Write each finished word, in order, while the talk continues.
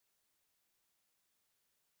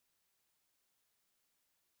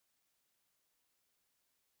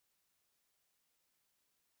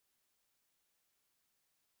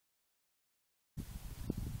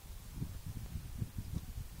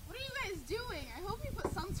doing? I hope you put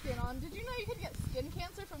sunscreen on. Did you know you could get skin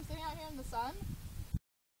cancer from sitting out here in the sun?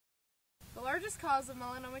 The largest cause of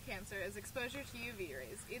melanoma cancer is exposure to UV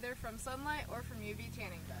rays, either from sunlight or from UV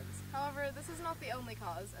tanning beds. However, this is not the only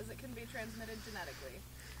cause, as it can be transmitted genetically.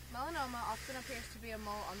 Melanoma often appears to be a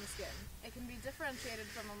mole on the skin. It can be differentiated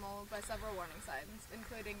from a mole by several warning signs,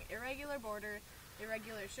 including irregular border,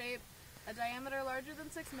 irregular shape, a diameter larger than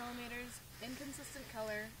 6 millimeters, inconsistent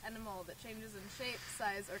color, and a mole that changes in shape,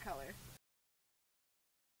 size, or color.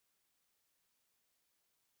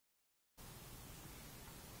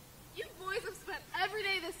 You boys have spent every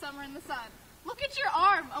day this summer in the sun. Look at your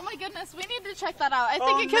arm. Oh my goodness, we need to check that out. I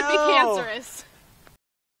think it could be cancerous.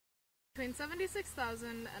 Between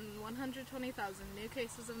 76,000 and 120,000 new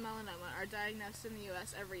cases of melanoma are diagnosed in the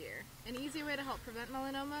U.S. every year. An easy way to help prevent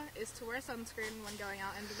melanoma is to wear sunscreen when going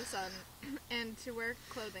out into the sun and to wear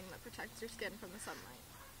clothing that protects your skin from the sunlight.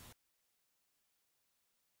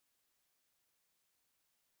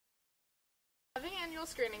 Having annual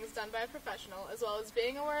screenings done by a professional, as well as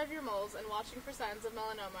being aware of your moles and watching for signs of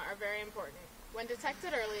melanoma, are very important. When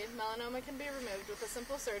detected early, melanoma can be removed with a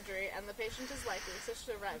simple surgery, and the patient is likely to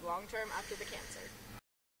survive long-term after the cancer.